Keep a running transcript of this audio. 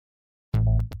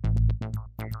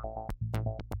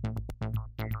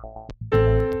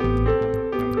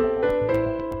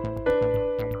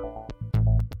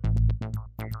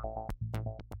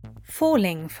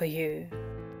Falling for You.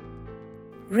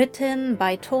 Written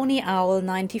by Tony Owl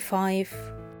 95.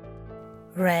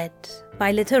 Read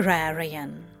by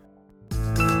Literarian.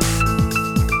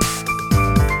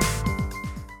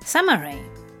 Summary.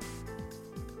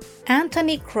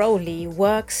 Anthony Crowley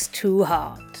works too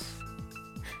hard.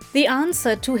 The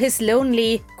answer to his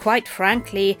lonely, quite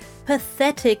frankly,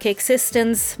 pathetic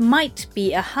existence might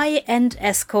be a high-end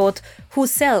escort who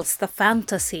sells the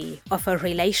fantasy of a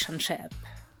relationship.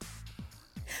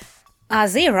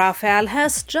 Aziraphale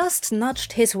has just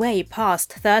nudged his way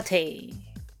past 30.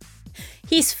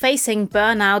 He's facing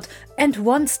burnout and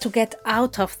wants to get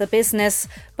out of the business,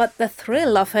 but the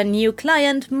thrill of a new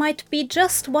client might be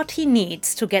just what he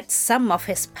needs to get some of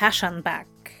his passion back.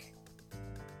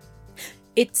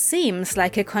 It seems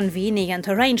like a convenient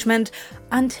arrangement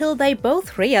until they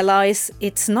both realize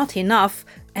it's not enough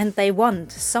and they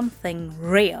want something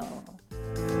real.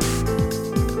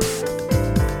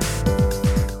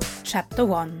 Chapter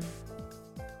 1.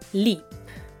 Leap.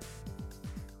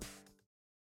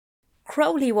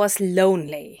 Crowley was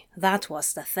lonely, that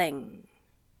was the thing.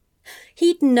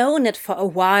 He'd known it for a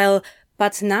while,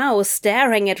 but now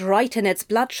staring it right in its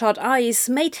bloodshot eyes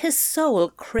made his soul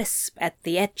crisp at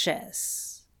the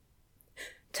edges,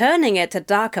 turning it a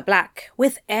darker black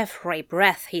with every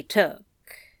breath he took.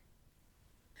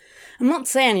 I'm not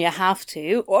saying you have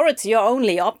to, or it's your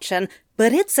only option,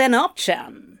 but it's an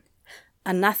option.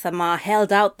 Anathema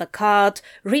held out the card,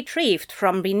 retrieved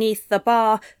from beneath the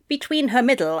bar between her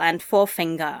middle and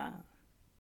forefinger.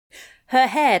 Her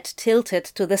head tilted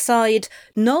to the side,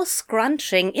 nose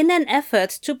scrunching in an effort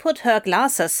to put her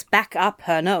glasses back up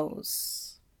her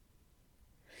nose.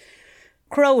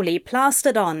 Crowley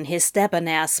plastered on his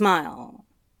debonair smile.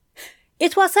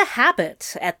 It was a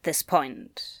habit at this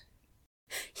point.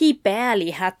 He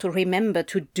barely had to remember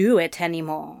to do it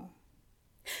anymore.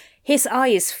 His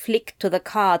eyes flicked to the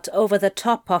card over the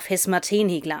top of his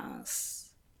martini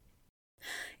glass.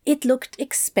 It looked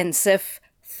expensive,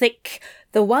 thick,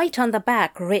 the white on the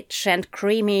back rich and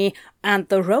creamy, and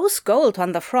the rose gold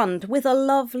on the front with a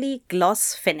lovely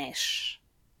gloss finish.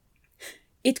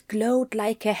 It glowed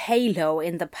like a halo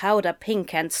in the powder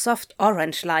pink and soft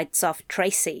orange lights of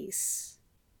Tracy's.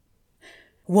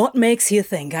 What makes you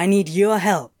think I need your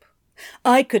help?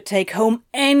 I could take home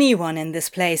anyone in this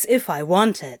place if I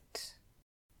wanted.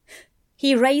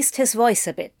 He raised his voice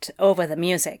a bit over the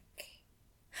music.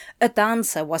 A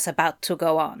dancer was about to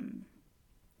go on.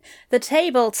 The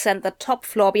tables and the top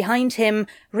floor behind him,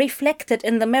 reflected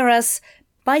in the mirrors,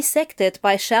 bisected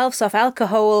by shelves of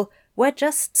alcohol, were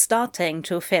just starting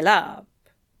to fill up.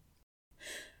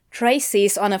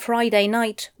 Tracy's on a Friday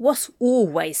night was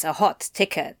always a hot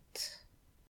ticket.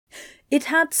 It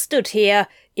had stood here,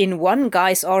 in one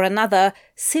guise or another,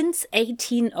 since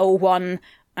 1801,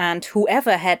 and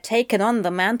whoever had taken on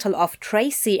the mantle of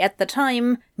Tracy at the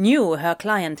time knew her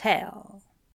clientele.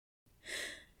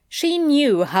 She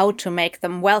knew how to make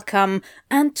them welcome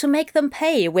and to make them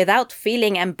pay without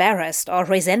feeling embarrassed or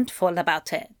resentful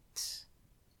about it.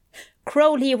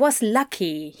 Crowley was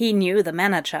lucky he knew the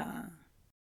manager.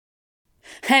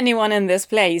 Anyone in this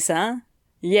place, huh?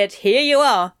 Yet here you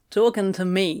are, talking to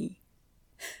me.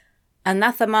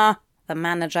 Anathema, the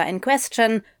manager in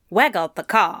question, waggled the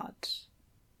card.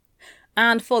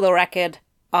 And for the record,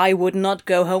 I would not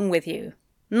go home with you.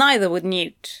 Neither would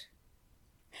Newt.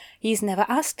 He's never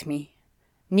asked me.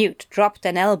 Newt dropped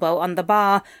an elbow on the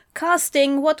bar,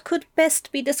 casting what could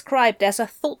best be described as a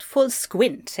thoughtful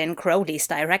squint in Crowley's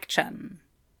direction.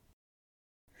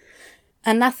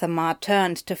 Anathema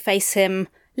turned to face him,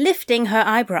 lifting her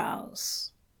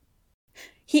eyebrows.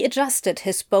 He adjusted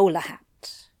his bowler hat.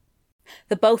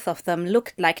 The both of them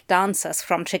looked like dancers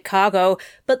from Chicago,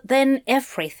 but then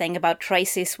everything about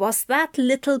Tracy's was that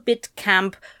little bit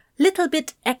camp, little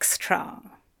bit extra.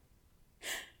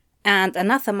 And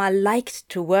Anathema liked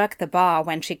to work the bar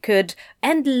when she could,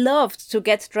 and loved to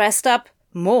get dressed up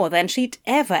more than she'd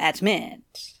ever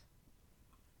admit.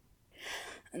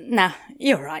 Nah,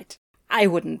 you're right. I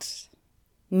wouldn't.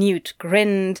 Newt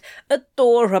grinned,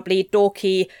 adorably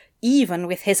dorky, even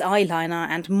with his eyeliner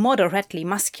and moderately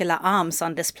muscular arms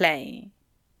on display.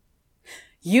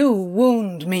 You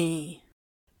wound me.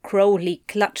 Crowley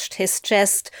clutched his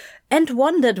chest and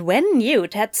wondered when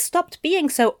Newt had stopped being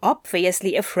so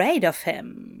obviously afraid of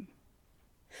him.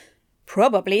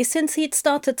 Probably since he'd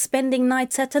started spending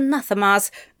nights at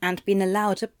Anathema's and been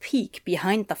allowed a peek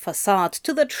behind the facade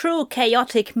to the true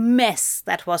chaotic mess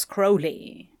that was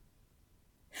Crowley.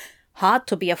 Hard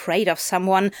to be afraid of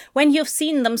someone when you've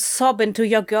seen them sob into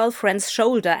your girlfriend's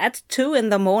shoulder at 2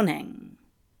 a.m.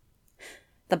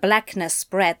 The blackness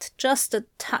spread just a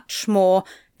touch more,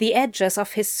 the edges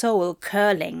of his soul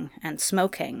curling and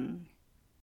smoking.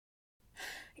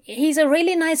 "He's a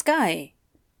really nice guy,"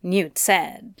 Newt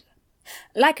said.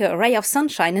 "Like a ray of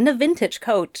sunshine in a vintage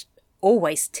coat,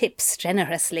 always tips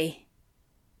generously."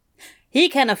 "He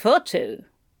can afford to,"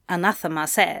 Anathema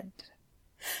said.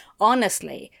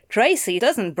 "Honestly, Tracy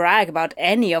doesn't brag about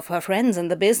any of her friends in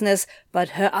the business, but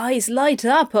her eyes light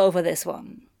up over this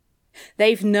one.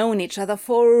 They've known each other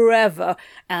forever,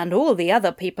 and all the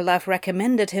other people I've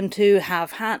recommended him to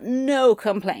have had no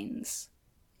complaints.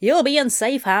 You'll be in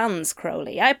safe hands,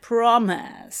 Crowley, I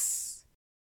promise."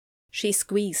 She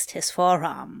squeezed his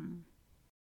forearm.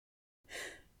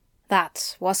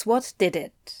 That was what did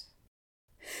it.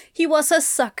 He was a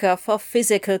sucker for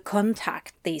physical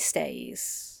contact these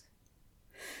days.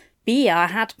 Bea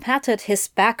had patted his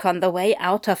back on the way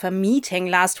out of a meeting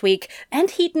last week, and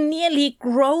he'd nearly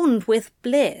groaned with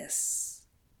bliss.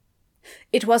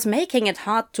 It was making it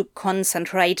hard to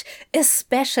concentrate,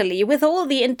 especially with all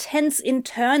the intense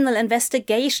internal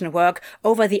investigation work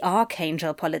over the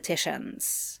Archangel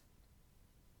politicians.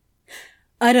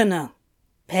 "I don't know.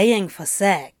 Paying for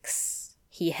sex,"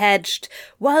 he hedged,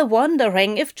 while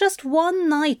wondering if just one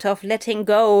night of letting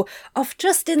go, of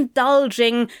just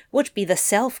indulging, would be the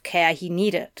self-care he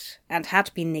needed and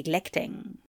had been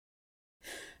neglecting.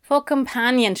 For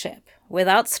companionship,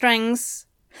 without strings.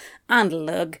 And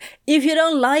look, if you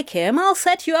don't like him, I'll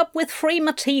set you up with free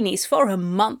martinis for a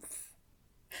month.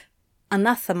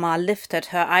 Anathema lifted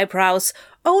her eyebrows,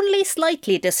 only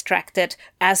slightly distracted,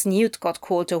 as Newt got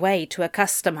called away to a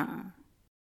customer.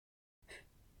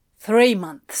 3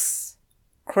 months.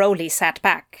 Crowley sat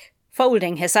back,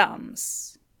 folding his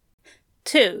arms.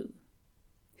 2.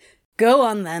 Go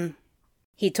on then.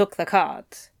 He took the card.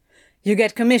 You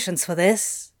get commissions for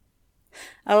this?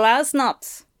 Alas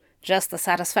not. Just the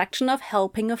satisfaction of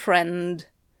helping a friend.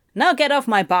 Now get off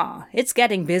my bar. It's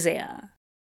getting busier.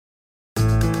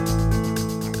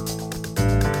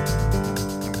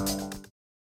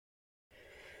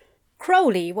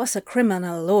 Crowley was a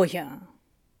criminal lawyer.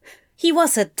 He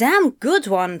was a damn good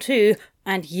one, too,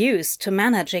 and used to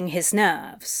managing his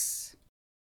nerves.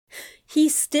 He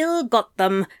still got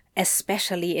them,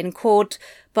 especially in court,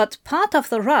 but part of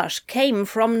the rush came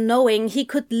from knowing he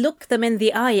could look them in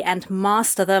the eye and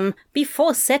master them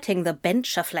before setting the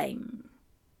bench aflame.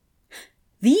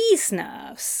 These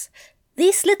nerves,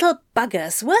 these little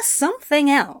buggers, were something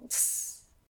else.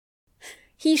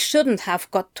 He shouldn't have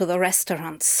got to the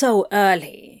restaurant so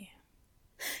early.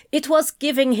 It was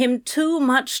giving him too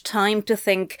much time to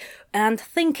think, and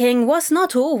thinking was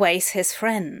not always his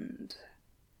friend.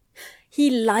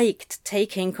 He liked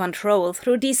taking control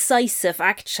through decisive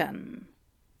action.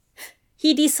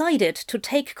 He decided to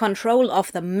take control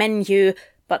of the menu,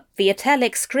 but the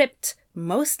italic script,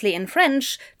 mostly in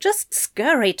French, just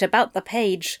scurried about the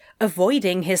page,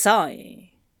 avoiding his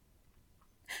eye.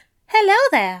 "Hello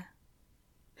there."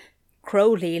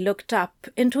 Crowley looked up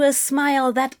into a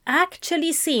smile that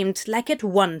actually seemed like it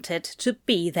wanted to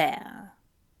be there.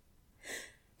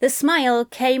 The smile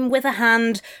came with a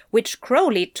hand, which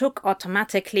Crowley took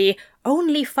automatically,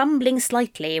 only fumbling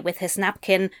slightly with his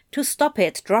napkin to stop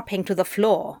it dropping to the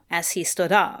floor as he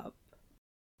stood up.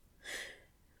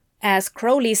 As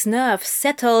Crowley's nerves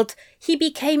settled, he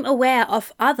became aware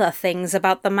of other things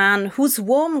about the man whose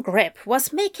warm grip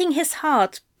was making his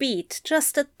heart beat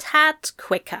just a tad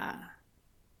quicker.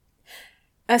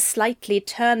 A slightly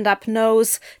turned-up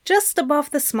nose, just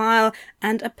above the smile,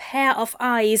 and a pair of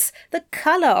eyes, the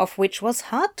colour of which was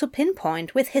hard to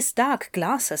pinpoint with his dark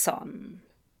glasses on.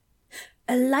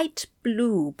 A light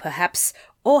blue, perhaps,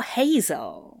 or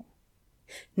hazel.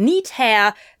 Neat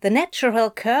hair, the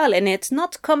natural curl in it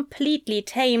not completely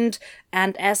tamed,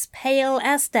 and as pale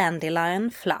as dandelion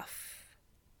fluff.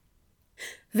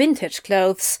 Vintage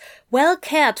clothes, well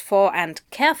cared for and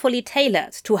carefully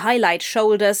tailored to highlight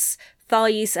shoulders,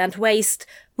 thighs and waist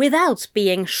without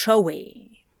being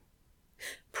showy.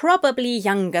 Probably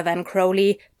younger than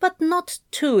Crowley, but not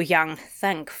too young,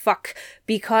 thank fuck,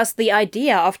 because the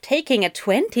idea of taking a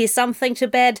 20-something to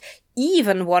bed,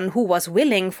 even one who was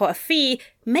willing for a fee,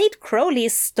 made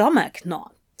Crowley's stomach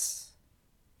knot.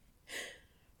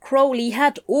 Crowley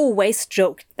had always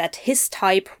joked that his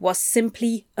type was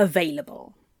simply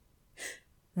available.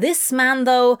 This man,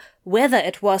 though, whether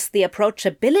it was the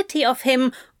approachability of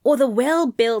him or the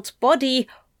well-built body,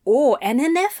 or an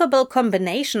ineffable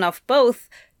combination of both,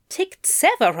 ticked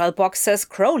several boxes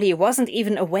Crowley wasn't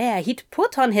even aware he'd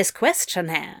put on his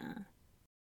questionnaire.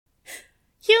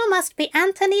 "You must be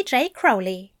Anthony J.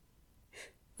 Crowley."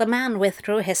 The man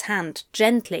withdrew his hand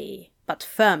gently but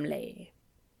firmly.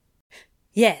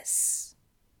 "Yes."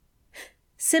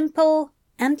 Simple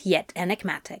and yet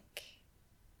enigmatic.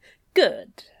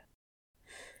 Good.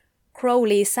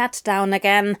 Crowley sat down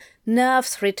again,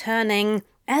 nerves returning,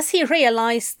 as he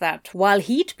realized that while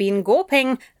he'd been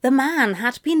gawping, the man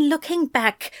had been looking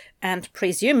back and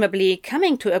presumably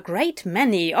coming to a great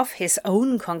many of his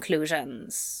own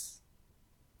conclusions.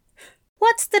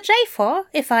 "What's the J for,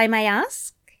 if I may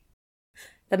ask?"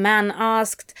 the man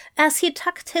asked as he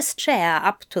tucked his chair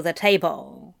up to the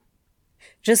table.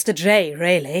 "Just a J,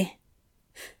 really."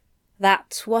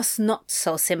 That was not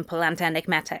so simple and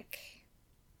enigmatic.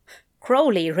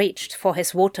 Crowley reached for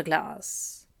his water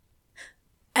glass.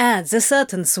 "Adds a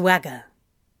certain swagger."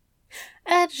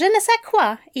 Je ne sais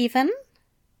quoi, even?"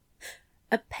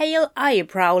 A pale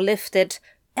eyebrow lifted,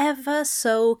 ever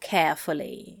so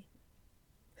carefully.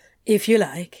 "If you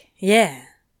like, yeah."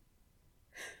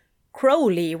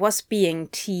 Crowley was being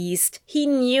teased. He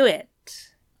knew it.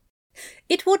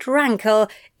 It would rankle,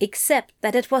 except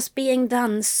that it was being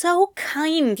done so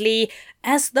kindly,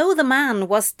 as though the man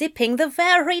was dipping the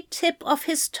very tip of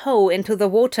his toe into the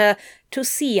water to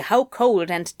see how cold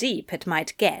and deep it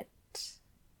might get.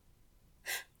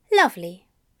 "Lovely.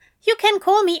 You can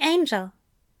call me Angel."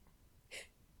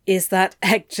 "Is that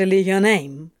actually your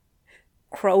name?"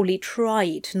 Crowley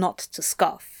tried not to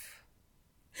scoff.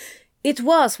 It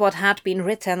was what had been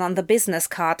written on the business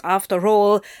card after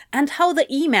all, and how the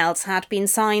emails had been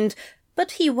signed,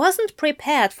 but he wasn't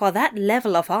prepared for that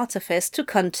level of artifice to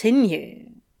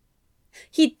continue.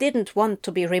 He didn't want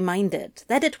to be reminded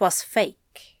that it was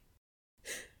fake.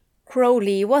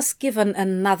 Crowley was given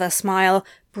another smile,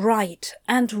 bright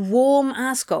and warm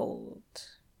as gold.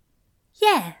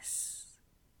 "Yes."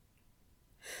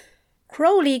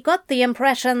 Crowley got the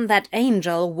impression that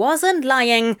Angel wasn't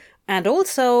lying, and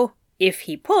also, if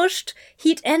he pushed,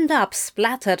 he'd end up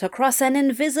splattered across an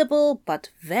invisible but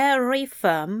very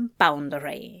firm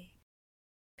boundary.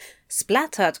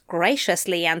 Splattered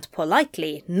graciously and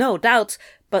politely, no doubt,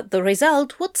 but the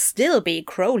result would still be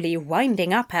Crowley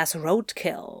winding up as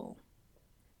roadkill.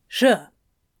 "Sure,"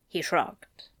 he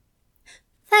shrugged.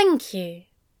 "Thank you."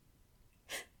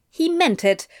 He meant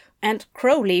it, and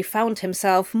Crowley found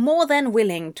himself more than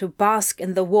willing to bask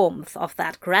in the warmth of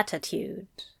that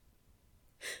gratitude.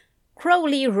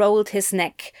 Crowley rolled his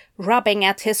neck, rubbing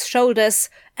at his shoulders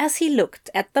as he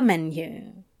looked at the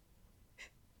menu.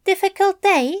 "Difficult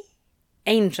day?"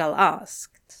 Angel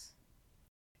asked.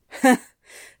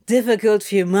 "Difficult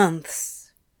few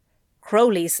months."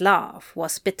 Crowley's laugh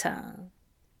was bitter.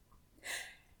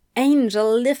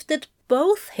 Angel lifted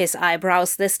both his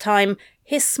eyebrows this time,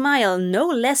 his smile no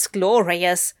less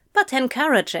glorious, but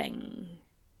encouraging.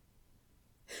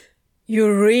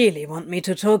 "You really want me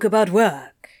to talk about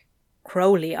work?"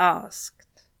 Crowley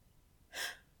asked.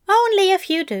 "Only if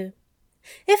you do.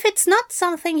 If it's not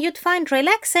something you'd find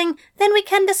relaxing, then we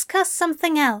can discuss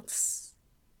something else."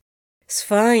 "It's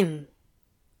fine."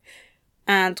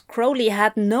 And Crowley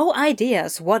had no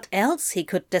ideas what else he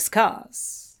could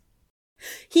discuss.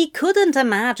 He couldn't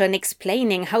imagine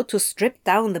explaining how to strip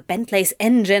down the Bentley's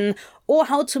engine or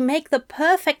how to make the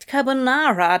perfect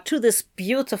carbonara to this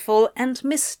beautiful and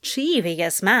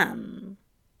mischievous man.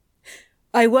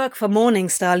 "I work for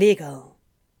Morningstar Legal."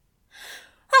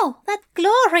 "Oh, that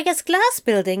glorious glass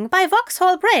building by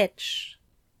Vauxhall Bridge."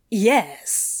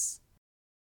 "Yes."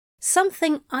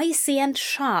 Something icy and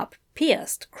sharp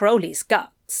pierced Crowley's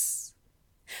guts.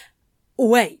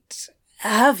 "Wait,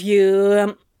 have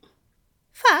you..."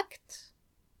 "Fact?"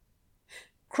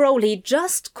 Crowley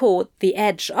just caught the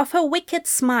edge of a wicked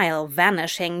smile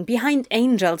vanishing behind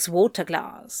Angel's water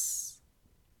glass.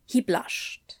 He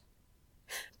blushed.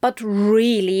 But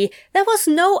really, there was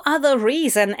no other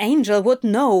reason Angel would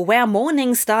know where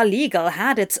Morningstar Legal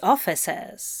had its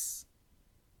offices.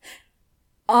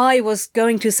 "I was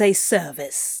going to say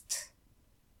serviced."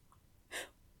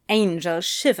 Angel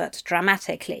shivered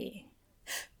dramatically.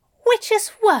 "Which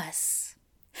is worse?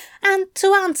 And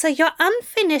to answer your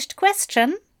unfinished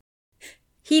question..."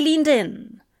 He leaned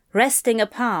in, resting a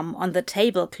palm on the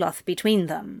tablecloth between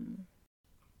them.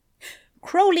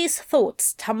 Crowley's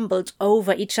thoughts tumbled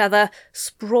over each other,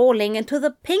 sprawling into the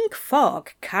pink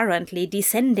fog currently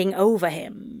descending over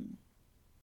him.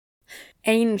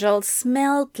 Angel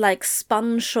smelled like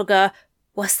spun sugar.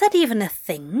 Was that even a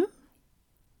thing?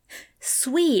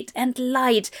 Sweet and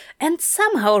light and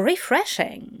somehow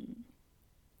refreshing.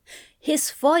 His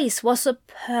voice was a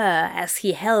purr as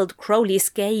he held Crowley's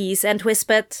gaze and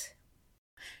whispered,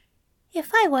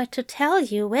 "If I were to tell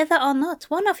you whether or not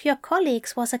one of your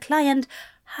colleagues was a client,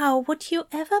 how would you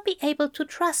ever be able to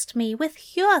trust me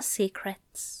with your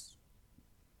secrets?"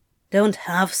 "Don't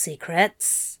have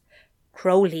secrets,"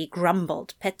 Crowley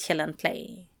grumbled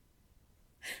petulantly.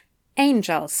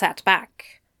 Angel sat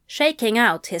back, shaking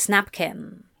out his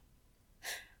napkin.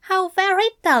 "How very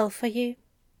dull for you.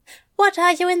 What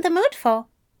are you in the mood for?"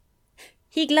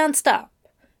 He glanced up,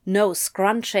 nose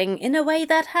scrunching in a way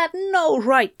that had no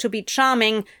right to be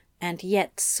charming and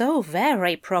yet so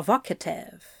very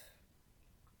provocative.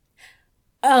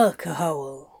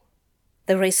 "Alcohol."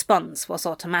 The response was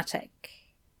automatic.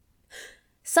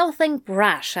 Something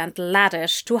brash and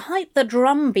laddish to hide the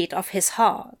drumbeat of his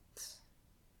heart.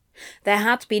 There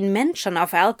had been mention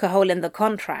of alcohol in the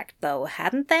contract, though,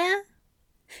 hadn't there?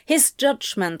 His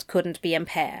judgment couldn't be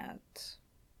impaired.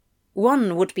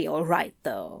 One would be all right,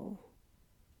 though.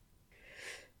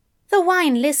 "The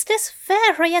wine list is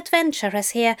very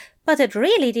adventurous here, but it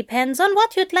really depends on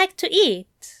what you'd like to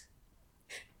eat."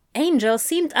 Angel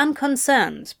seemed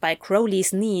unconcerned by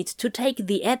Crowley's need to take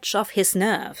the edge off his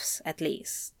nerves, at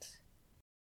least.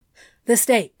 The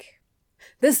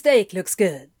steak looks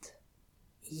good."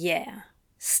 Yeah,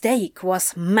 steak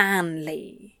was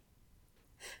manly.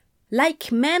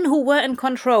 Like men who were in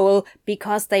control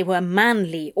because they were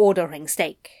manly ordering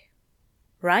steak.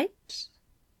 Right?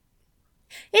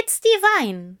 "It's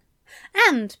divine.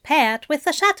 And paired with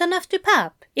the Chateauneuf du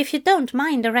Pape, if you don't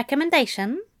mind a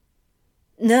recommendation."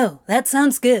 "No, that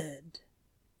sounds good."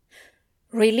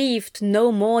 Relieved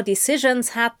no more decisions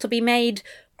had to be made,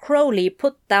 Crowley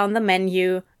put down the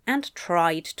menu and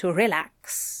tried to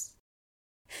relax.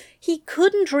 He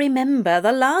couldn't remember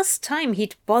the last time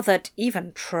he'd bothered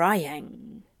even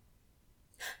trying.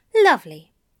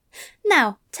 "Lovely.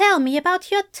 Now tell me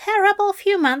about your terrible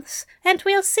few months, and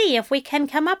we'll see if we can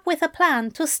come up with a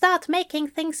plan to start making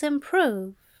things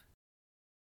improve."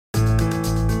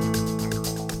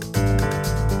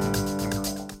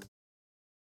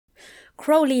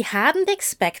 Crowley hadn't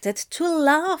expected to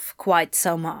laugh quite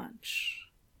so much.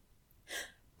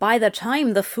 By the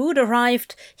time the food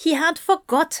arrived, he had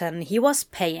forgotten he was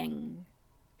paying.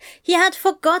 He had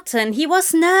forgotten he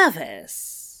was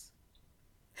nervous.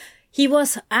 He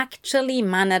was actually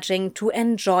managing to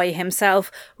enjoy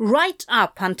himself right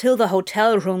up until the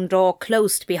hotel room door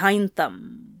closed behind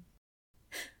them.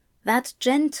 That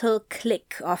gentle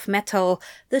click of metal,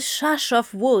 the shush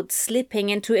of wood slipping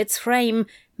into its frame,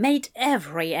 made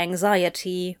every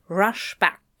anxiety rush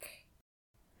back.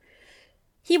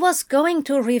 He was going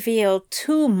to reveal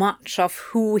too much of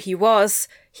who he was.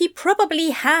 He probably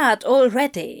had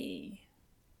already.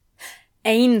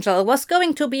 Angel was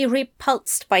going to be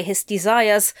repulsed by his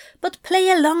desires, but play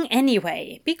along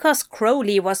anyway, because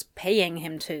Crowley was paying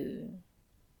him to.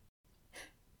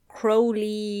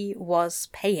 Crowley was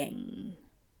paying.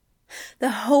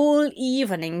 The whole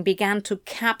evening began to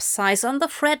capsize on the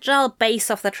fragile base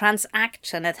of the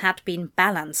transaction it had been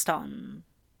balanced on.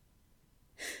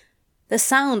 The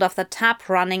sound of the tap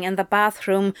running in the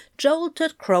bathroom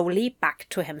jolted Crowley back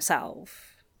to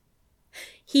himself.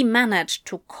 He managed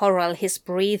to corral his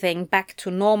breathing back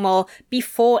to normal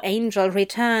before Angel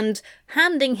returned,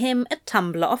 handing him a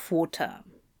tumbler of water.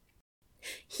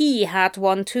 He had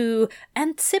one too,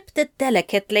 and sipped it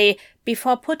delicately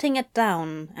before putting it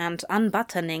down and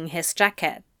unbuttoning his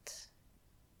jacket.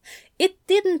 It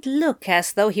didn't look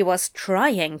as though he was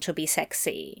trying to be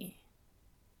sexy.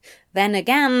 Then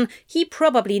again, he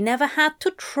probably never had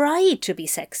to try to be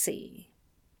sexy.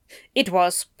 It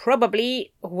was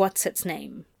probably,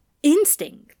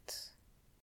 instinct.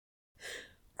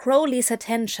 Crowley's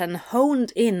attention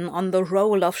honed in on the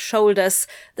roll of shoulders,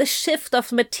 the shift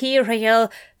of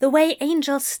material, the way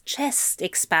Angel's chest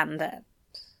expanded.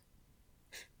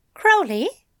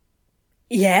 "Crowley?"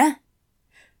 "Yeah?"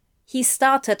 He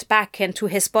started back into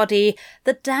his body,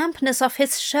 the dampness of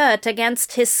his shirt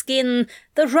against his skin,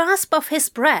 the rasp of his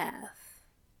breath.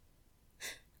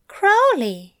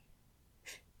 "Crowley!"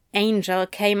 Angel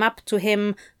came up to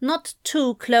him, not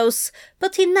too close,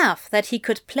 but enough that he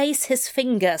could place his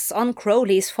fingers on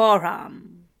Crowley's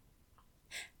forearm.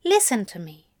 "Listen to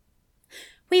me.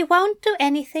 We won't do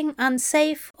anything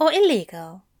unsafe or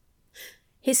illegal."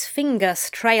 His fingers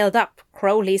trailed up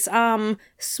Crowley's arm,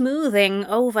 smoothing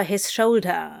over his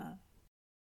shoulder.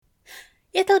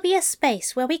 "It'll be a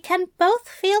space where we can both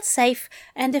feel safe,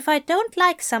 and if I don't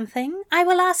like something, I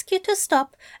will ask you to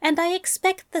stop, and I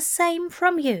expect the same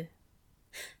from you.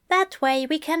 That way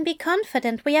we can be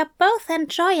confident we are both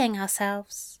enjoying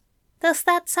ourselves. Does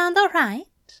that sound all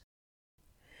right?"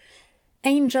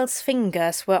 Angel's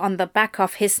fingers were on the back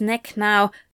of his neck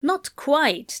now, not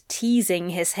quite teasing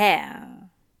his hair.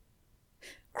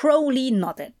 Crowley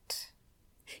nodded.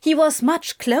 He was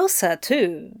much closer,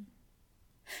 too.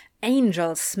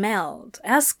 Angel smelled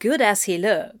as good as he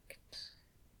looked.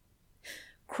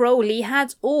 Crowley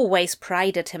had always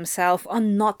prided himself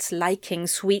on not liking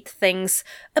sweet things,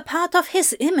 a part of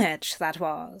his image, that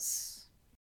was.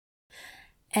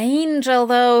 Angel,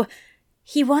 though,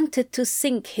 he wanted to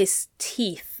sink his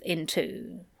teeth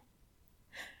into.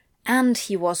 And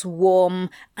he was warm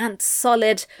and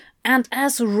solid and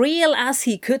as real as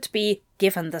he could be,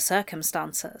 given the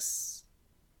circumstances.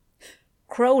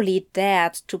 Crowley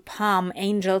dared to palm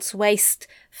Angel's waist,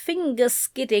 fingers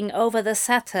skidding over the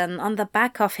satin on the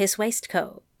back of his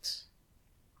waistcoat.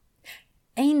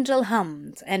 Angel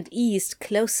hummed and eased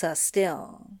closer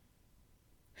still.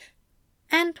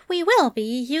 "And we will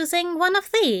be using one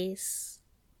of these."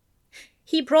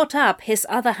 He brought up his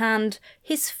other hand,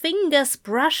 his fingers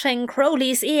brushing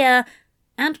Crowley's ear,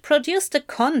 and produced a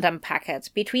condom packet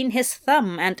between his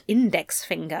thumb and index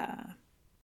finger.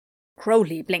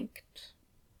 Crowley blinked.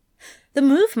 The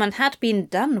movement had been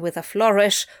done with a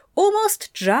flourish,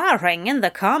 almost jarring in the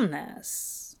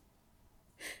calmness.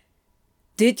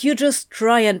 "Did you just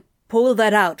try and pull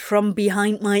that out from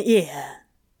behind my ear?"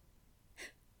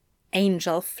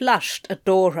 Angel flushed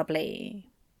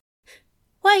adorably.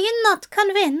 "Were you not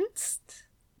convinced?"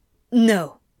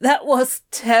 "No, that was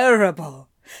terrible.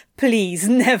 Please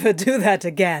never do that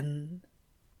again."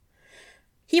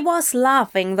 He was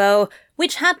laughing, though,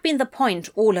 which had been the point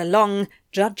all along,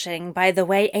 judging by the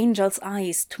way Angel's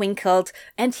eyes twinkled,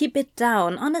 and he bit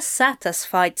down on a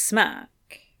satisfied smirk.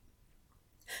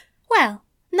 "Well,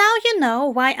 now you know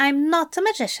why I'm not a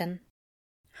magician.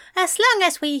 As long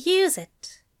as we use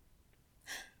it."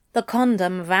 The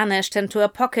condom vanished into a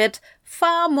pocket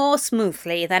far more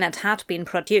smoothly than it had been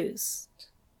produced.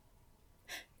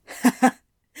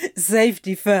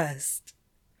 "Safety first."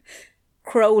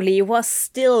 Crowley was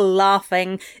still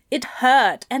laughing. It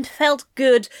hurt and felt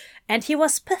good, and he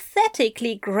was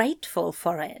pathetically grateful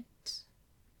for it.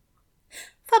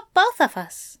 "For both of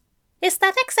us. Is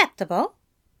that acceptable?"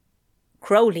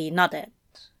 Crowley nodded.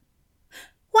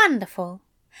 "Wonderful.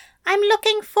 I'm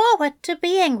looking forward to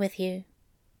being with you."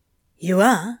 "You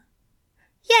are?"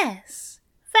 "Yes,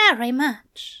 very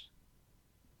much."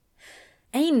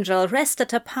 Angel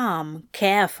rested a palm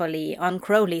carefully on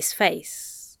Crowley's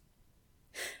face.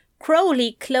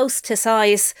 Crowley closed his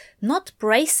eyes, not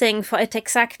bracing for it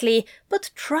exactly, but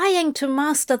trying to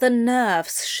master the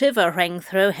nerves shivering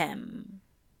through him.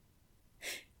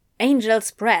 Angel's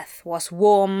breath was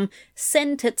warm,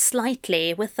 scented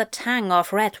slightly with the tang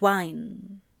of red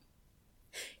wine.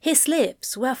 His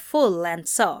lips were full and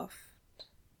soft.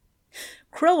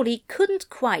 Crowley couldn't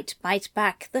quite bite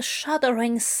back the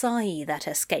shuddering sigh that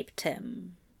escaped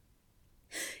him.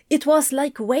 It was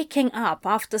like waking up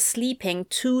after sleeping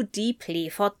too deeply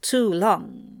for too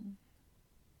long.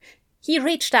 He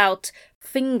reached out,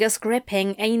 fingers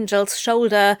gripping Angel's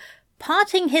shoulder,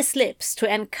 parting his lips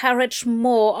to encourage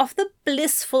more of the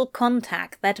blissful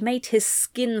contact that made his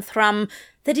skin thrum,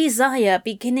 the desire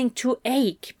beginning to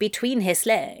ache between his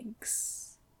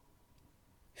legs.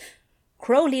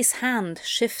 Crowley's hand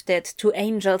shifted to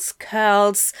Angel's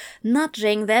curls,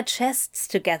 nudging their chests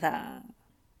together.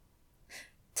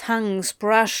 Tongues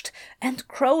brushed, and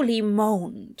Crowley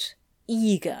moaned,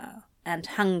 eager and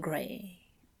hungry.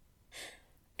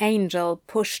 Angel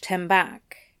pushed him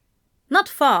back. Not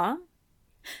far.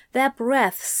 Their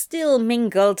breath still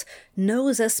mingled,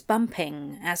 noses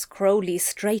bumping as Crowley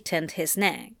straightened his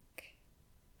neck.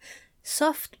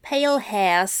 Soft pale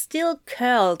hair still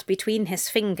curled between his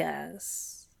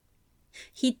fingers.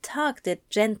 He tugged it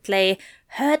gently,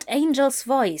 heard Angel's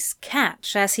voice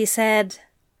catch as he said,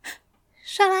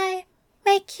 "Shall I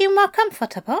make you more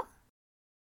comfortable?"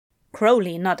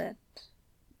 Crowley nodded.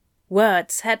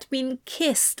 Words had been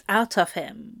kissed out of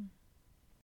him.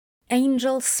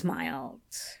 Angel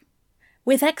smiled.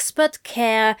 With expert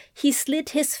care, he slid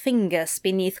his fingers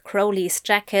beneath Crowley's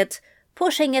jacket,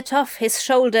 pushing it off his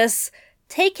shoulders,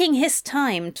 taking his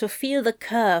time to feel the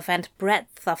curve and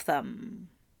breadth of them.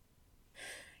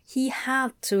 He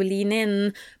had to lean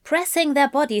in, pressing their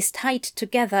bodies tight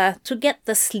together to get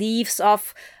the sleeves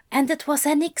off, and it was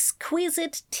an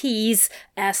exquisite tease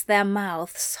as their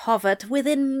mouths hovered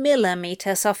within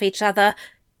millimeters of each other,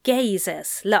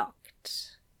 gazes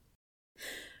locked.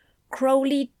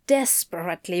 Crowley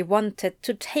desperately wanted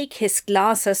to take his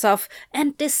glasses off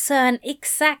and discern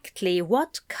exactly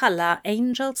what color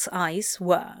Angel's eyes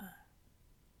were.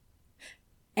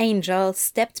 Angel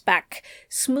stepped back,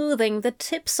 smoothing the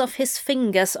tips of his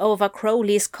fingers over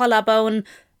Crowley's collarbone,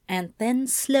 and then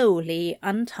slowly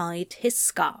untied his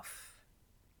scarf.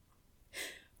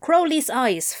 Crowley's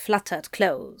eyes fluttered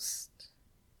closed.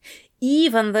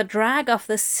 Even the drag of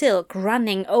the silk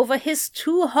running over his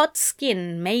too hot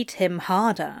skin made him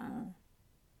harder.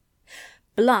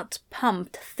 blood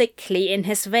pumped thickly in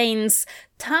his veins,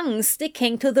 tongue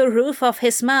sticking to the roof of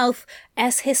his mouth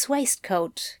as his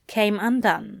waistcoat came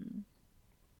undone.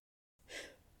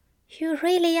 "You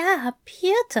really are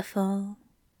beautiful,"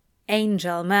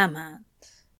 Angel murmured.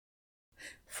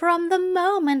 "From the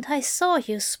moment I saw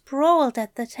you sprawled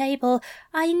at the table,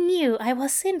 I knew I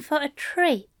was in for a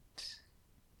treat."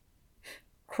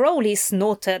 Crowley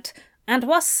snorted and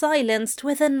was silenced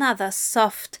with another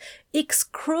soft,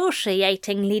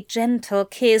 excruciatingly gentle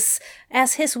kiss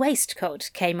as his waistcoat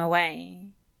came away.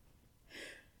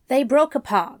 They broke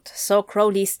apart so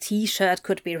Crowley's t-shirt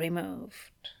could be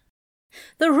removed.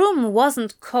 The room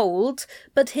wasn't cold,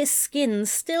 but his skin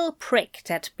still pricked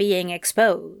at being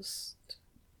exposed.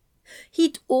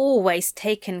 He'd always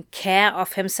taken care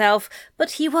of himself,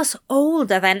 but he was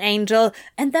older than Angel,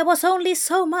 and there was only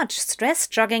so much stress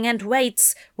jogging and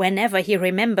weights, whenever he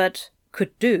remembered,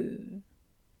 could do.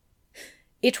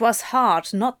 It was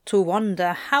hard not to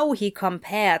wonder how he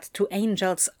compared to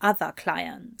Angel's other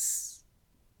clients.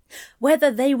 Whether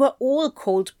they were all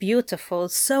called beautiful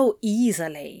so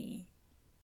easily.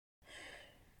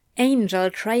 Angel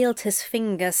trailed his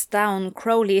fingers down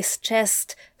Crowley's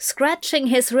chest, scratching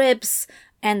his ribs,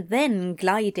 and then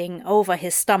gliding over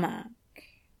his stomach.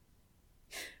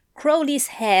 Crowley's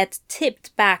head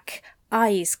tipped back,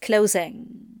 eyes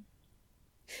closing.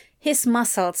 His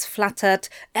muscles fluttered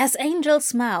as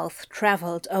Angel's mouth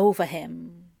travelled over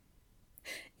him.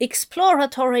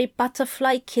 Exploratory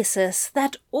butterfly kisses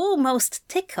that almost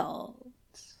tickled.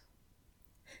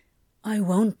 "I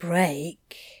won't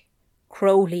break,"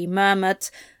 Crowley murmured,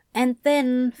 and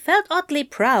then felt oddly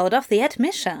proud of the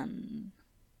admission.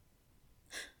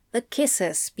 The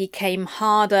kisses became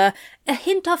harder, a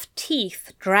hint of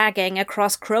teeth dragging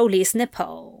across Crowley's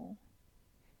nipple.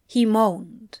 He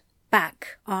moaned,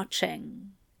 back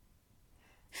arching.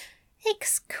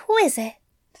 "Exquisite."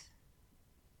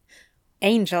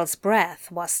 Angel's breath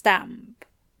was damp.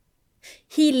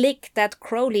 He licked at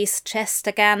Crowley's chest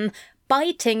again,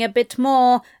 biting a bit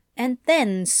more, and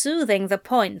then soothing the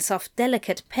points of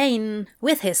delicate pain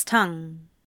with his tongue.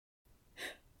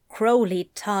 Crowley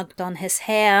tugged on his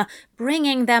hair,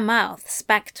 bringing their mouths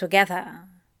back together.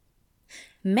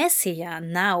 Messier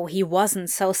now he wasn't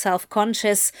so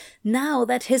self-conscious, now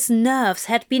that his nerves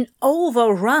had been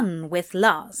overrun with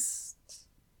lust.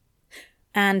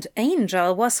 And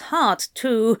Angel was hard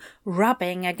too,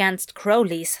 rubbing against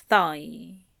Crowley's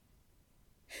thigh.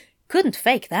 Couldn't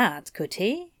fake that, could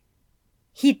he?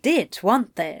 He did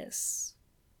want this.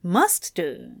 Must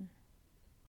do.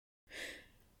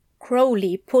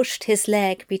 Crowley pushed his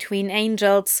leg between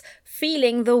Angel's,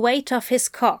 feeling the weight of his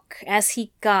cock as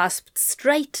he gasped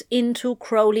straight into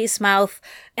Crowley's mouth,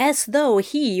 as though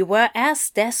he were as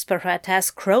desperate as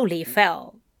Crowley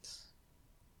felt.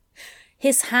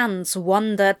 His hands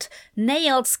wandered,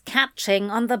 nails catching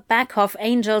on the back of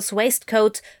Angel's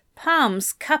waistcoat,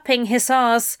 palms cupping his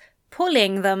arse,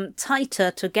 pulling them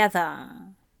tighter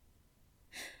together.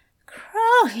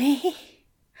 "Crowley!"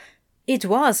 It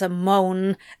was a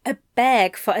moan, a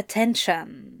beg for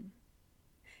attention.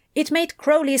 It made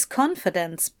Crowley's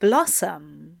confidence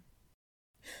blossom.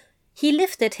 He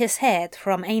lifted his head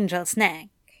from Angel's neck.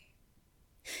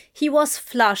 He was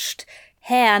flushed,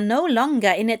 hair no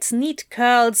longer in its neat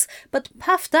curls, but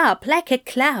puffed up like a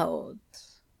cloud.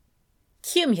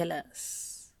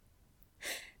 Cumulus.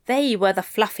 They were the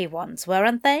fluffy ones,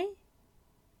 weren't they?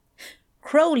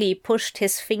 Crowley pushed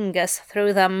his fingers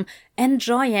through them,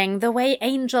 enjoying the way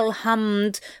Angel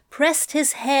hummed, pressed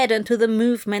his head into the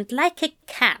movement like a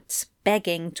cat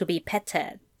begging to be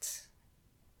petted.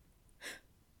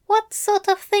 "What sort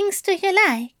of things do you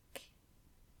like?"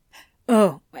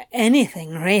 "Oh,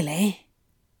 anything really."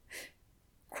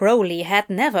 Crowley had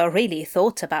never really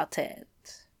thought about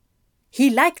it. He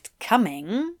liked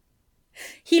coming.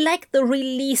 He liked the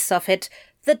release of it,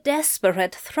 the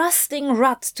desperate thrusting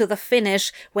rut to the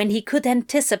finish when he could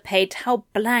anticipate how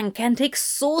blank and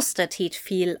exhausted he'd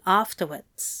feel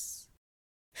afterwards.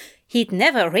 He'd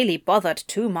never really bothered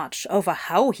too much over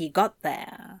how he got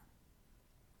there.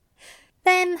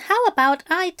 "Then how about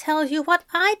I tell you what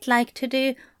I'd like to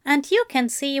do, and you can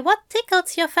see what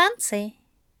tickles your fancy?"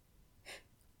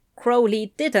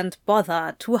 Crowley didn't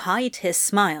bother to hide his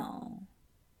smile.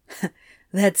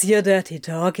 "That's your dirty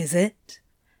talk, is it?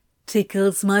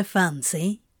 Tickles my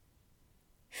fancy?"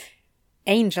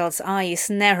 Angel's eyes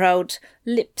narrowed,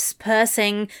 lips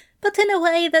pursing, but in a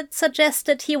way that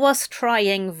suggested he was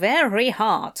trying very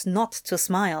hard not to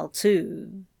smile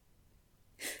too.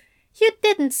 "You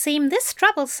didn't seem this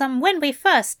troublesome when we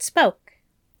first spoke.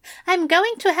 I'm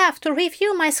going to have to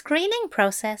review my screening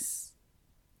process."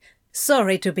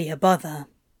 "Sorry to be a bother."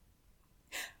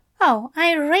 Oh,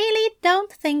 I really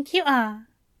don't think you are.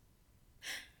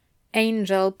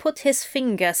 Angel put his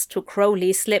fingers to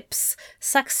Crowley's lips,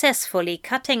 successfully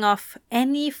cutting off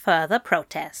any further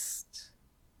protest.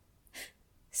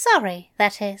 Sorry,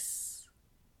 that is.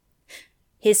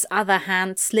 His other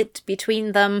hand slipped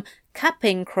between them,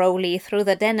 cupping Crowley through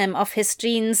the denim of his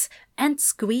jeans and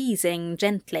squeezing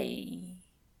gently.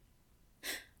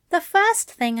 The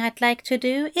first thing I'd like to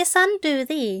do is undo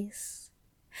these.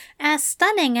 As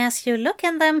stunning as you look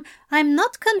in them, I'm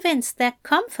not convinced they're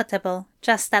comfortable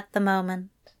just at the moment.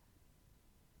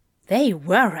 They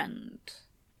weren't.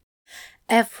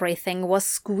 Everything was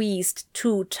squeezed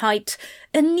too tight,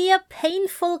 a near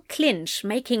painful clinch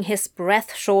making his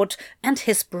breath short and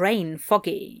his brain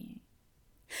foggy.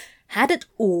 Had it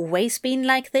always been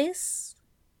like this?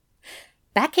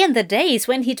 Back in the days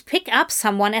when he'd pick up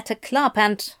someone at a club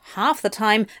and, half the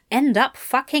time, end up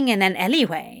fucking in an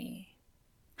alleyway.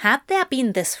 Had there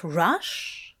been this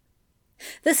rush?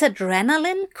 This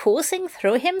adrenaline coursing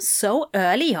through him so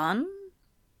early on?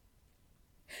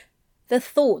 The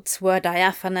thoughts were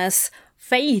diaphanous,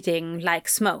 fading like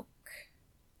smoke.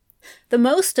 The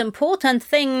most important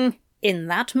thing, in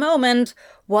that moment,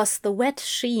 was the wet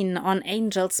sheen on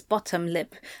Angel's bottom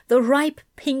lip, the ripe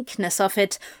pinkness of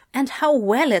it, and how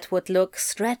well it would look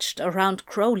stretched around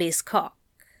Crowley's cock.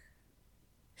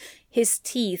 His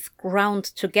teeth ground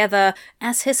together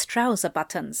as his trouser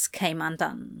buttons came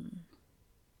undone.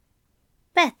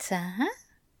 Better, huh?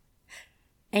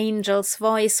 Angel's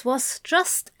voice was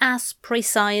just as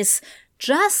precise,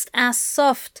 just as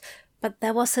soft, but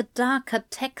there was a darker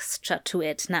texture to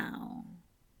it now.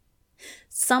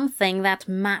 Something that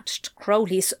matched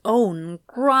Crowley's own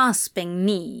grasping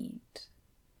need.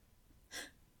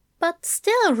 But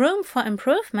still room for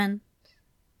improvement.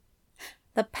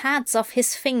 The pads of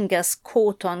his fingers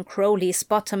caught on Crowley's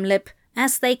bottom lip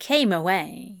as they came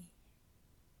away.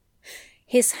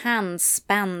 His hands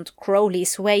spanned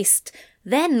Crowley's waist,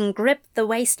 then gripped the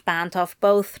waistband of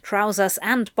both trousers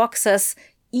and boxers,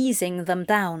 easing them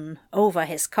down over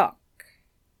his cock.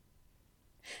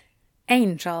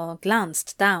 Angel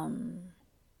glanced down.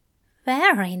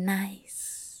 Very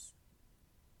nice.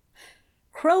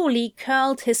 Crowley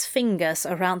curled his fingers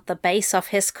around the base of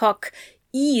his cock,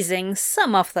 easing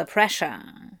some of the pressure.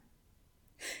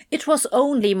 It was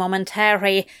only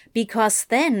momentary, because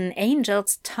then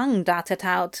Angel's tongue darted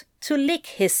out to lick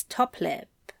his top lip.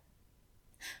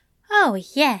 Oh,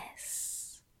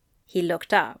 yes. He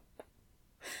looked up.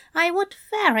 I would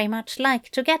very much like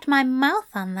to get my mouth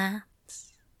on that.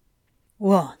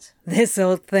 What, this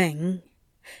old thing?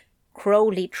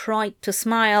 Crowley tried to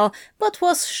smile, but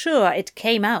was sure it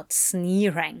came out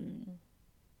sneering.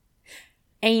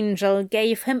 Angel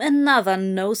gave him another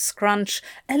nose scrunch,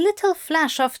 a little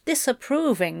flash of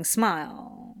disapproving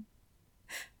smile.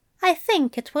 I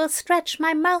think it will stretch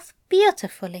my mouth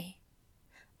beautifully.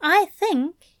 I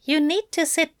think you need to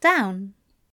sit down.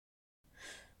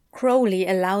 Crowley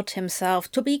allowed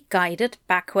himself to be guided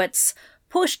backwards,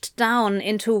 pushed down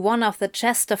into one of the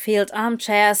Chesterfield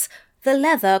armchairs, the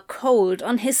leather cold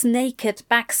on his naked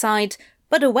backside,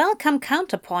 but a welcome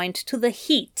counterpoint to the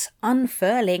heat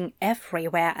unfurling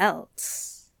everywhere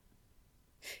else.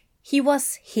 He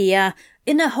was here,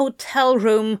 in a hotel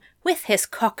room, with his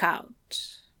cock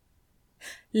out.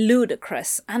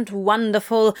 Ludicrous and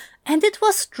wonderful, and it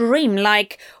was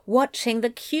dreamlike, watching the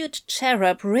cute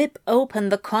cherub rip open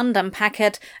the condom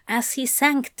packet as he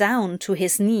sank down to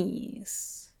his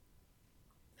knees.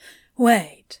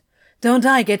 Wait, don't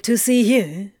I get to see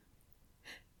you?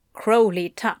 Crowley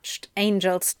touched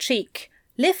Angel's cheek,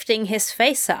 lifting his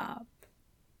face up.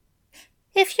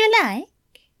 If you like.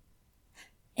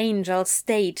 Angel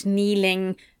stayed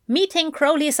kneeling, meeting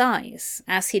Crowley's eyes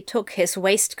as he took his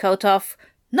waistcoat off,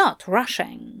 not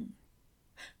rushing.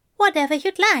 Whatever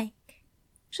you'd like.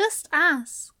 Just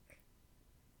ask.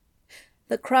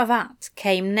 The cravat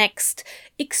came next,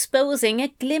 exposing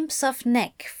a glimpse of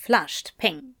neck flushed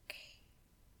pink.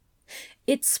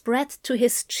 It spread to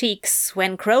his cheeks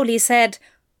when Crowley said,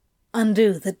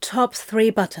 "Undo the top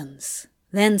 3 buttons,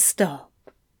 then stop."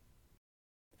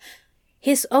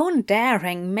 His own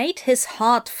daring made his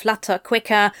heart flutter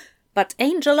quicker, but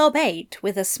Angel obeyed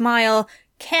with a smile,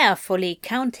 carefully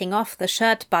counting off the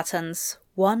shirt buttons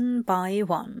one by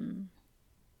one.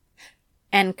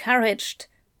 Encouraged,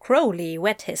 Crowley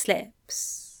wet his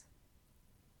lips.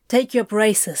 "Take your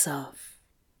braces off."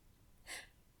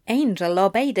 Angel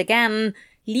obeyed again,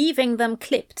 leaving them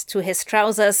clipped to his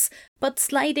trousers, but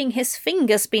sliding his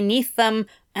fingers beneath them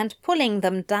and pulling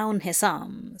them down his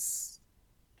arms.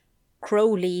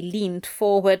 Crowley leaned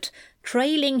forward,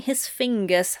 trailing his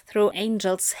fingers through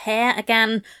Angel's hair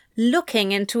again,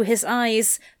 looking into his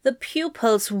eyes, the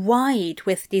pupils wide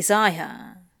with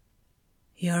desire.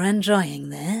 "You're enjoying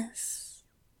this?"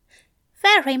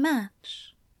 "Very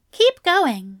much. Keep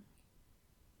going."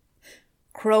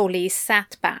 Crowley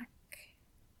sat back.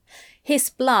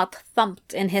 His blood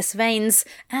thumped in his veins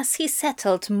as he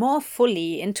settled more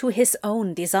fully into his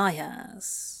own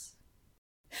desires.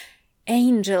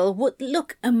 Angel would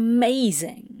look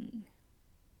amazing.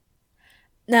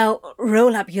 "Now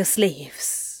roll up your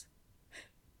sleeves."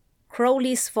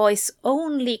 Crowley's voice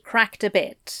only cracked a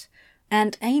bit,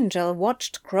 and Angel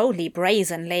watched Crowley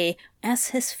brazenly as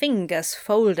his fingers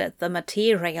folded the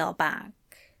material back.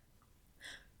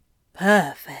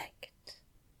 Perfect.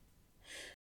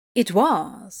 It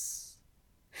was.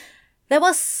 There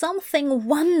was something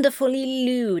wonderfully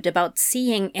lewd about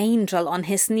seeing Angel on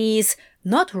his knees,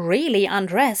 not really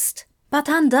undressed, but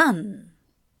undone.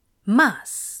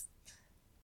 Must.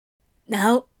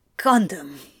 "Now,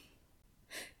 condom."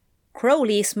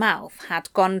 Crowley's mouth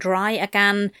had gone dry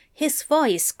again, his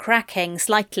voice cracking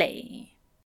slightly.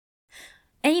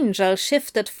 Angel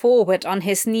shifted forward on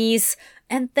his knees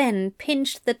and then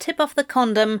pinched the tip of the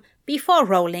condom before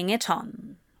rolling it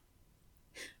on.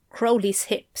 Crowley's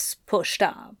hips pushed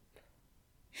up.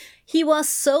 He was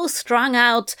so strung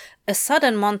out, a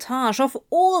sudden montage of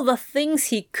all the things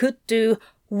he could do,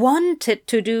 wanted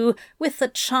to do, with the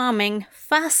charming,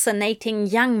 fascinating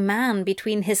young man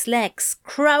between his legs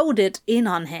crowded in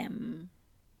on him.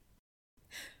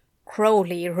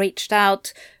 Crowley reached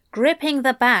out, gripping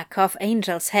the back of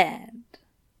Angel's head.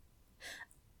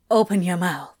 "Open your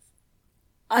mouth.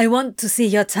 I want to see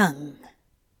your tongue."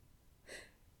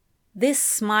 This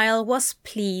smile was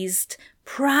pleased,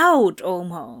 proud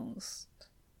almost.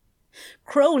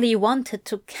 Crowley wanted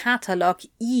to catalogue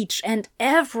each and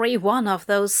every one of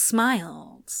those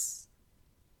smiles.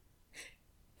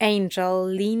 Angel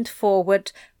leaned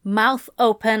forward, mouth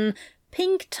open,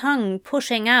 pink tongue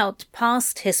pushing out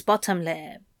past his bottom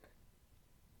lip.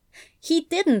 He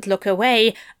didn't look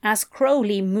away as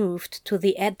Crowley moved to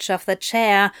the edge of the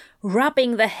chair,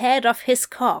 rubbing the head of his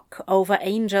cock over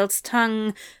Angel's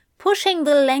tongue, pushing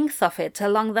the length of it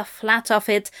along the flat of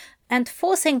it and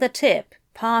forcing the tip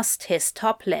past his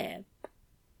top lip.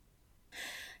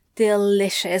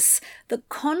 Delicious, the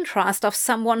contrast of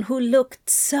someone who looked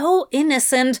so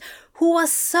innocent, who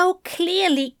was so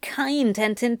clearly kind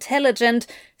and intelligent,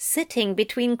 sitting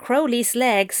between Crowley's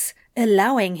legs,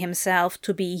 allowing himself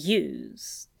to be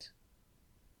used.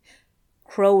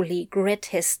 Crowley grit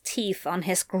his teeth on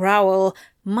his growl,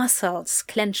 muscles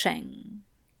clenching.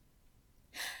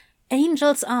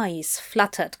 Angel's eyes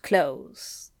fluttered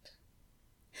closed.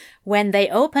 When they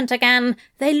opened again,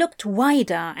 they looked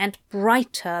wider and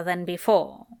brighter than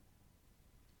before.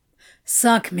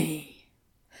 "Suck me."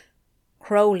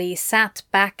 Crowley sat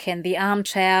back in the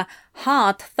armchair,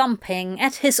 heart thumping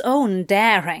at his own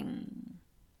daring.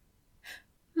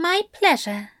 "My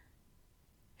pleasure."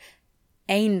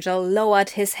 Angel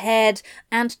lowered his head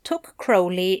and took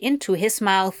Crowley into his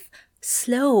mouth,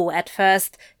 slow at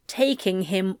first, taking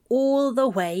him all the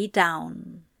way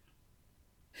down.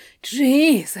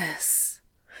 Jesus!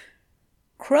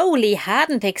 Crowley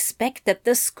hadn't expected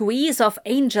the squeeze of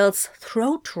Angel's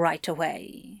throat right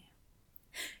away.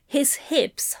 His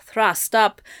hips thrust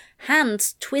up,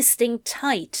 hands twisting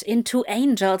tight into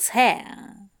Angel's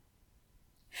hair.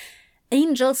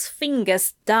 Angel's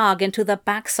fingers dug into the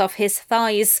backs of his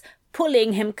thighs,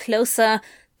 pulling him closer,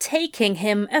 taking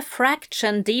him a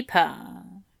fraction deeper.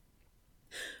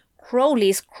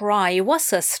 Crowley's cry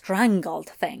was a strangled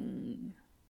thing.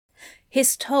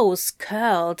 His toes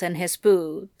curled in his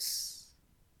boots.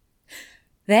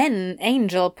 Then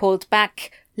Angel pulled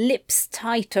back, lips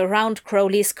tight around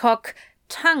Crowley's cock,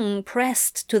 tongue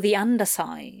pressed to the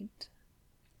underside.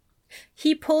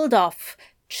 He pulled off,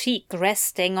 cheek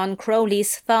resting on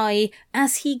Crowley's thigh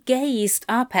as he gazed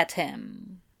up at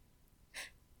him.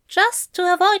 "Just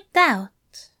to avoid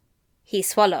doubt." He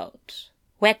swallowed,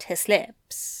 wet his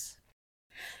lips.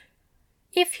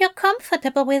 "If you're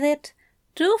comfortable with it,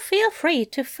 do feel free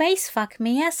to face fuck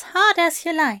me as hard as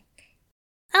you like.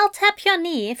 I'll tap your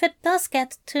knee if it does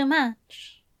get too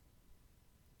much."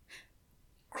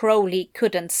 Crowley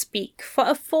couldn't speak for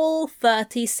a full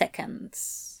 30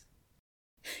 seconds.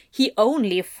 He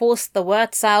only forced the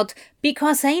words out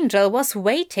because Angel was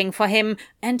waiting for him,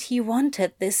 and he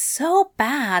wanted this so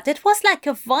bad it was like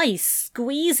a vice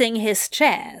squeezing his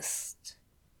chest.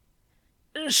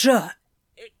 "Sure,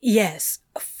 yes,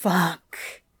 fuck."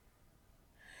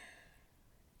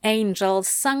 Angel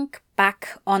sunk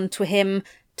back onto him,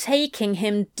 taking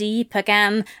him deep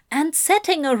again and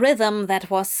setting a rhythm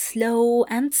that was slow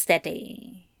and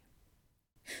steady.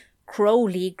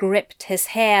 Crowley gripped his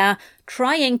hair,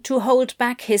 trying to hold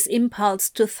back his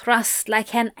impulse to thrust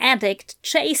like an addict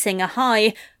chasing a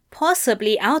high,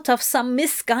 possibly out of some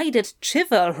misguided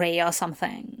chivalry or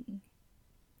something.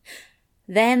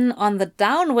 Then, on the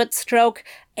downward stroke,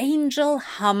 Angel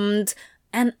hummed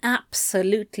an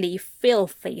absolutely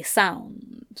filthy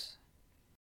sound.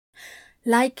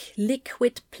 Like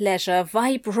liquid pleasure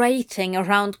vibrating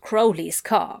around Crowley's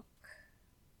cock.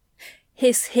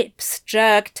 His hips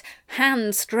jerked,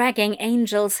 hands dragging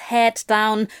Angel's head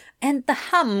down, and the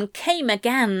hum came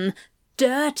again,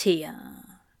 dirtier.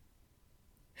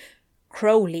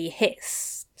 Crowley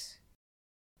hissed.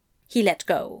 He let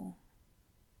go.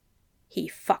 He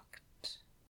fucked.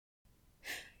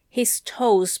 His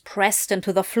toes pressed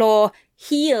into the floor,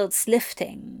 heels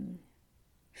lifting.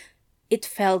 It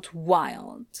felt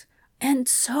wild and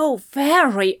so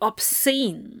very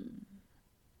obscene.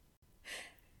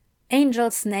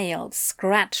 Angel's nails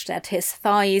scratched at his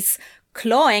thighs,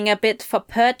 clawing a bit for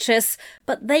purchase,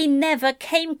 but they never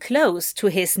came close to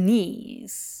his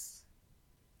knees.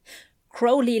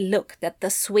 Crowley looked at the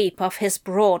sweep of his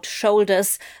broad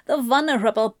shoulders, the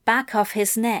vulnerable back of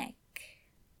his neck.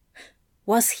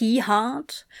 Was he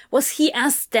hard? Was he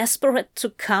as desperate to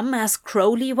come as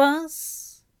Crowley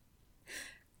was?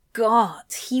 God,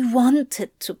 he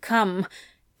wanted to come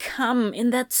in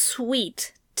that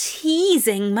sweet,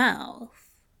 teasing mouth.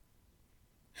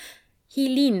 He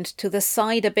leaned to the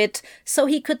side a bit so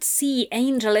he could see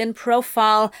Angel in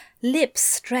profile, lips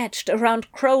stretched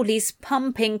around Crowley's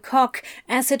pumping cock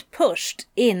as it pushed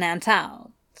in and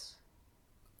out.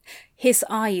 His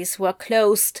eyes were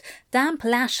closed, damp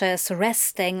lashes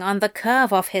resting on the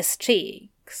curve of his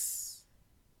cheeks.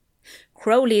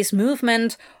 Crowley's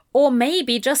movement, or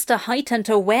maybe just a heightened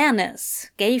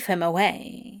awareness, gave him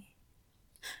away.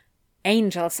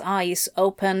 Angel's eyes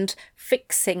opened,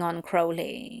 fixing on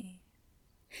Crowley.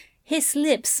 His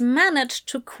lips managed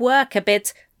to quirk a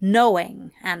bit,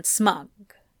 knowing and smug.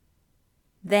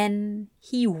 Then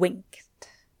he winked.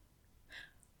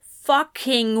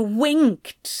 Fucking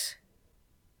winked!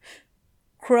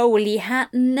 Crowley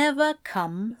had never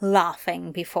come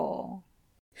laughing before.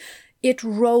 It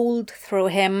rolled through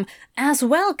him, as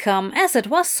welcome as it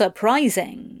was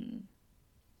surprising.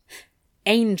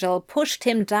 Angel pushed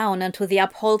him down into the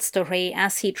upholstery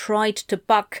as he tried to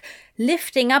buck,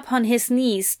 lifting up on his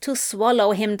knees to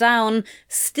swallow him down,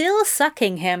 still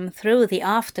sucking him through the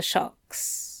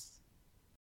aftershocks.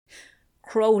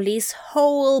 Crowley's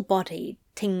whole body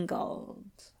tingled.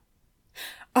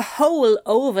 A whole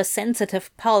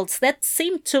oversensitive pulse that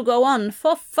seemed to go on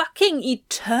for fucking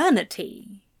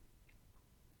eternity.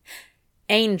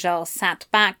 Angel sat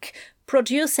back,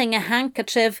 producing a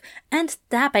handkerchief and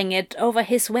dabbing it over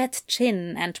his wet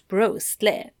chin and bruised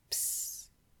lips.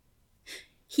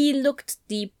 He looked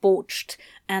debauched,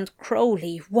 and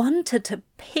Crowley wanted a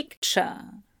picture.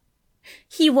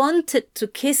 He wanted to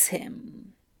kiss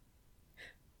him.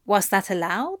 Was that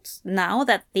allowed, now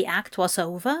that the act was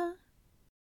over?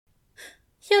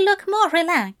 You look more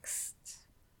relaxed.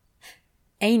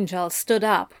 Angel stood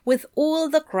up with all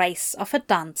the grace of a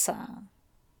dancer.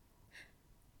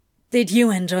 Did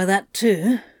you enjoy that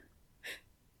too?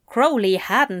 Crowley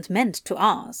hadn't meant to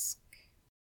ask.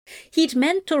 He'd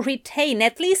meant to retain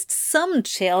at least some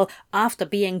chill after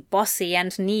being bossy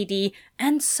and needy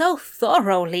and so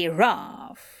thoroughly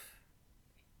rough.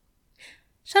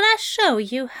 Shall I show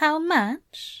you how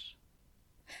much?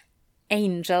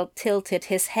 Angel tilted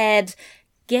his head,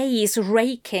 gaze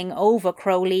raking over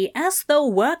Crowley as though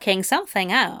working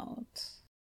something out.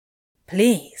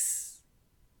 Please.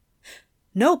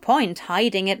 No point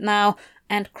hiding it now,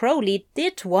 and Crowley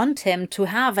did want him to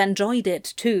have enjoyed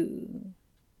it too.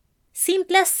 Seemed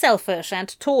less selfish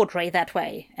and tawdry that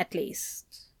way, at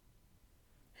least.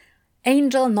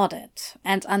 Angel nodded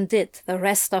and undid the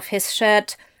rest of his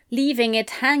shirt, leaving it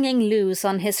hanging loose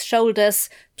on his shoulders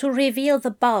to reveal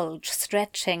the bulge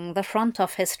stretching the front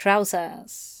of his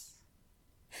trousers.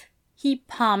 He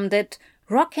palmed it,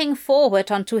 rocking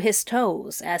forward onto his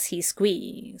toes as he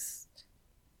squeezed.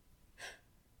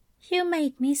 You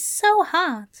made me so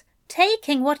hard,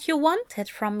 taking what you wanted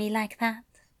from me like that.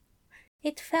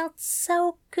 It felt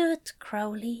so good,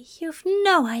 Crowley, you've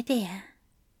no idea.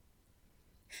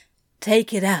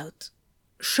 Take it out.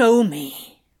 Show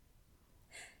me.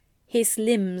 His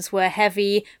limbs were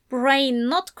heavy, brain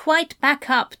not quite back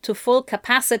up to full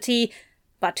capacity,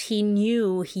 but he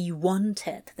knew he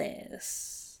wanted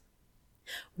this.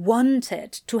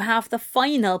 Wanted to have the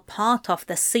final part of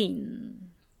the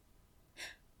scene.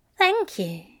 Thank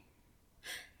you.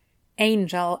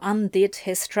 Angel undid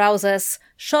his trousers,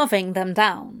 shoving them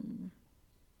down.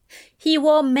 He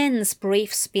wore men's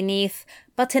briefs beneath,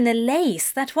 but in a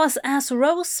lace that was as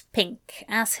rose-pink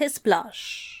as his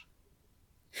blush.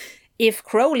 If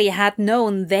Crowley had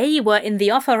known they were in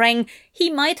the offering, he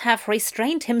might have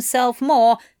restrained himself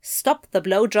more, stopped the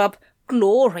blowjob,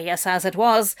 glorious as it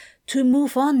was, to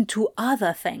move on to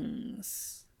other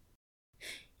things.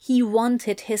 He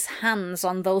wanted his hands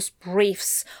on those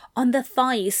briefs, on the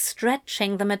thighs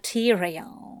stretching the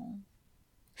material.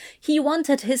 He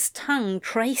wanted his tongue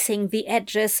tracing the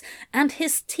edges and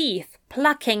his teeth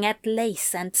plucking at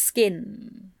lace and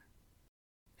skin.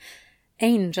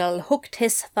 Angel hooked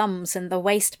his thumbs in the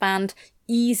waistband,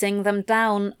 easing them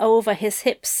down over his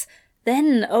hips,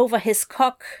 then over his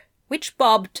cock, which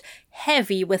bobbed,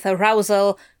 heavy with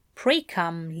arousal,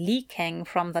 pre-cum leaking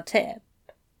from the tip.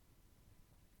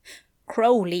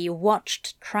 Crowley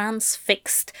watched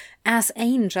transfixed as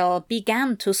Angel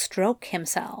began to stroke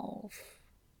himself.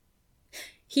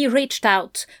 He reached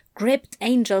out, gripped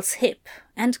Angel's hip,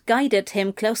 and guided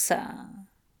him closer.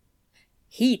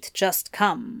 He'd just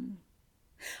come.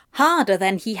 Harder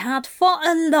than he had for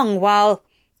a long while.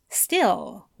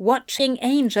 Still, watching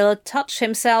Angel touch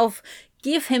himself,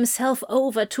 give himself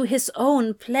over to his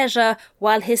own pleasure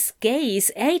while his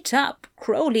gaze ate up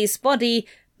Crowley's body,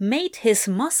 made his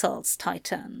muscles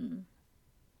tighten.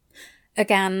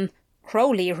 Again,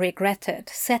 Crowley regretted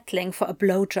settling for a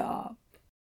blowjob.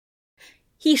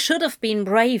 He should have been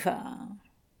braver.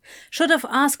 Should have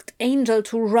asked Angel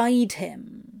to ride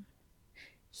him.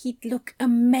 He'd look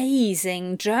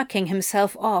amazing jerking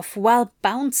himself off while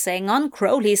bouncing on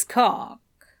Crowley's cock.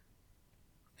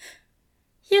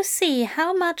 You see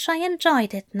how much I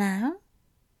enjoyed it now?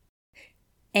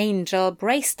 Angel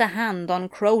braced a hand on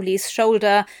Crowley's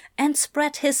shoulder and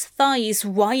spread his thighs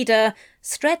wider,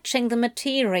 stretching the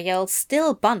material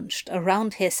still bunched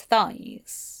around his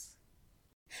thighs.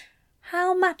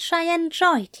 How much I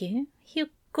enjoyed you, you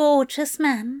gorgeous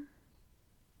man.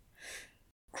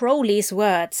 Crowley's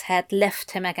words had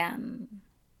left him again.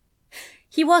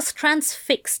 He was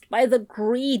transfixed by the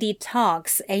greedy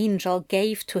tugs Angel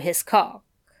gave to his cock.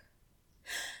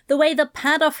 The way the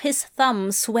pad of his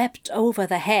thumb swept over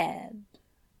the head.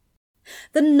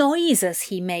 The noises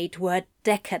he made were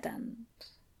decadent.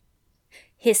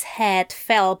 His head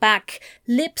fell back,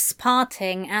 lips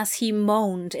parting as he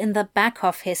moaned in the back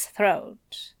of his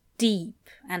throat, deep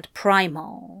and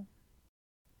primal.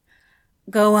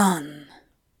 Go on.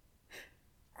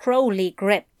 Crowley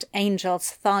gripped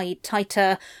Angel's thigh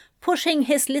tighter, pushing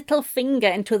his little finger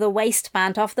into the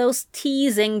waistband of those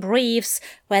teasing briefs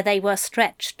where they were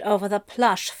stretched over the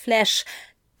plush flesh,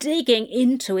 digging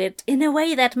into it in a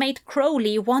way that made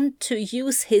Crowley want to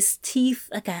use his teeth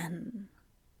again.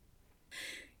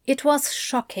 It was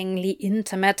shockingly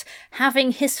intimate,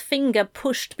 having his finger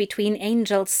pushed between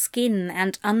Angel's skin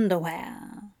and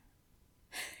underwear.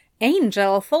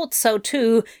 Angel thought so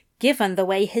too, given the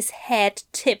way his head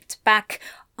tipped back,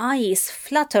 eyes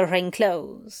fluttering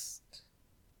closed.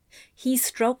 He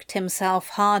stroked himself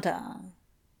harder.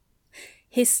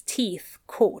 His teeth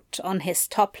caught on his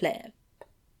top lip.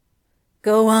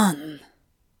 Go on,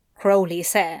 Crowley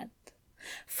said.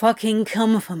 Fucking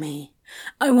come for me.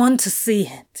 I want to see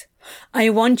it. I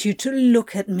want you to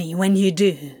look at me when you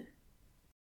do.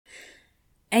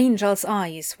 Angel's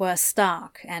eyes were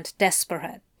stark and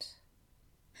desperate.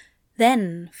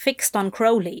 Then fixed on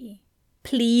Crowley,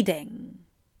 pleading.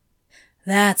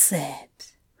 That's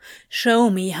it. Show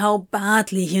me how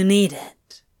badly you need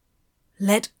it.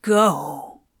 Let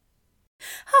go.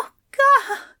 Oh,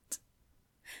 God!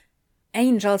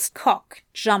 Angel's cock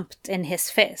jumped in his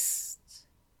fist.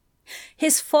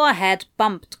 His forehead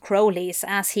bumped Crowley's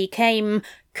as he came,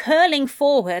 curling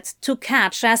forward to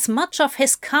catch as much of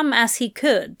his cum as he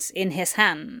could in his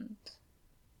hand.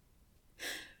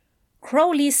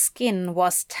 Crowley's skin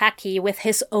was tacky with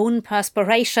his own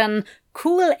perspiration,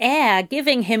 cool air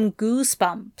giving him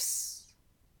goosebumps.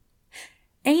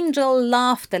 Angel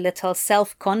laughed a little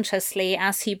self-consciously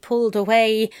as he pulled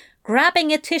away,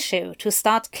 grabbing a tissue to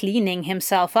start cleaning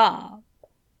himself up.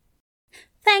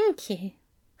 Thank you.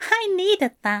 I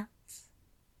needed that.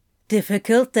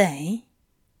 Difficult day?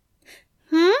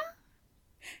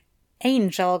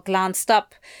 Angel glanced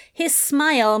up, his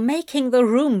smile making the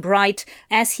room bright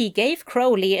as he gave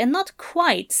Crowley a not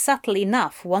quite subtle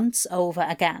enough once-over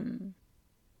again.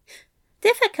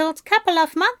 Difficult couple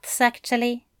of months,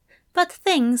 actually, but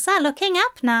things are looking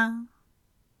up now.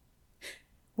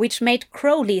 Which made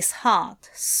Crowley's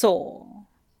heart sore.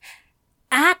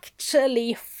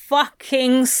 Actually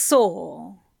fucking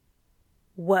sore.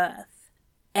 Worth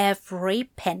every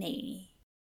penny.